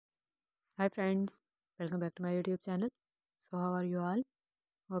Hi friends, welcome back to my YouTube channel. So how are you all?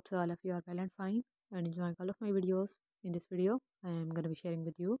 Hope so all of you are well and fine and enjoying all of my videos. In this video, I am going to be sharing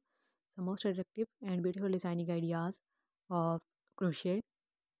with you some most attractive and beautiful designing ideas of crochet,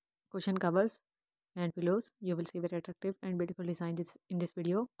 cushion covers and pillows. You will see very attractive and beautiful designs in this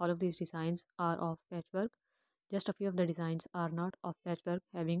video. All of these designs are of patchwork. Just a few of the designs are not of patchwork,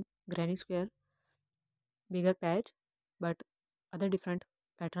 having granny square, bigger patch, but other different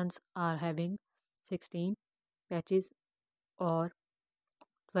patterns are having 16 patches or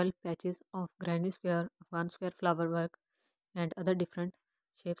 12 patches of granny square, Afghan square flower work, and other different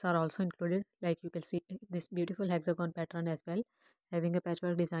shapes are also included. Like you can see this beautiful hexagon pattern as well, having a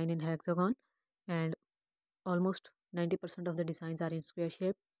patchwork design in hexagon, and almost 90% of the designs are in square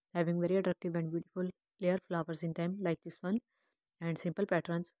shape, having very attractive and beautiful layer flowers in them, like this one, and simple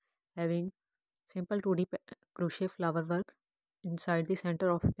patterns having simple 2D crochet flower work inside the center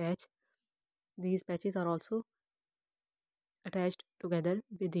of patch. These patches are also attached together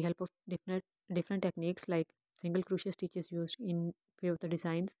with the help of different techniques like single crochet stitches used in few of the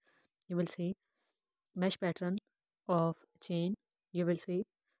designs. You will see mesh pattern of chain, you will see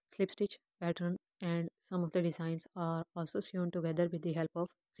slip stitch pattern, and some of the designs are also sewn together with the help of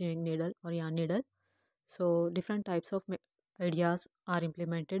sewing needle or yarn needle. So different types of ideas are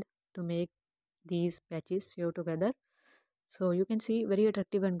implemented to make these patches sew together. So you can see very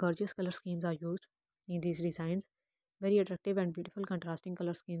attractive and gorgeous color schemes are used in these designs. Very attractive and beautiful contrasting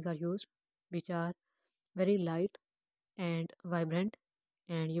color schemes are used, which are very light and vibrant.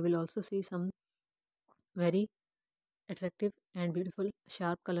 And you will also see some very attractive and beautiful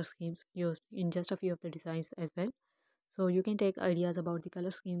sharp color schemes used in just a few of the designs as well. So you can take ideas about the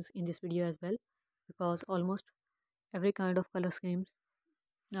color schemes in this video as well, because almost every kind of color schemes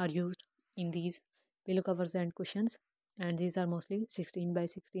are used in these pillow covers and cushions, and these are mostly 16 by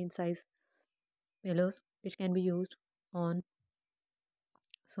 16 size pillows which can be used on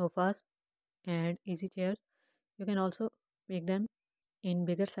sofas and easy chairs. You can also make them in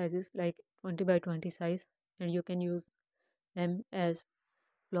bigger sizes like 20 by 20 size, and you can use them as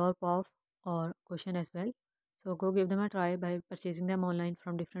floor puff or cushion as well. So go give them a try by purchasing them online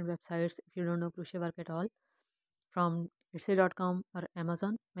from different websites if you don't know crochet work at all, from etsy.com or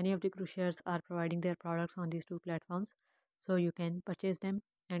Amazon. Many of the crocheters are providing their products on these two platforms, so you can purchase them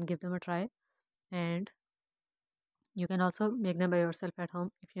and give them a try. And you can also make them by yourself at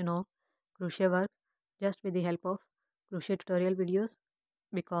home if you know crochet work, just with the help of crochet tutorial videos,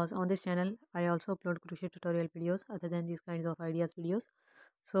 because on this channel I also upload crochet tutorial videos other than these kinds of ideas videos.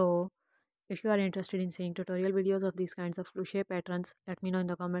 So if you are interested in seeing tutorial videos of these kinds of crochet patterns, let me know in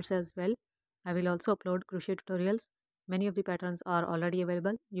the comments as well. I will also upload crochet tutorials. Many of the patterns are already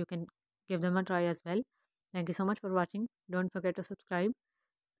available. You can give them a try as well. Thank you so much for watching. Don't forget to subscribe.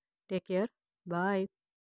 Take care. Bye.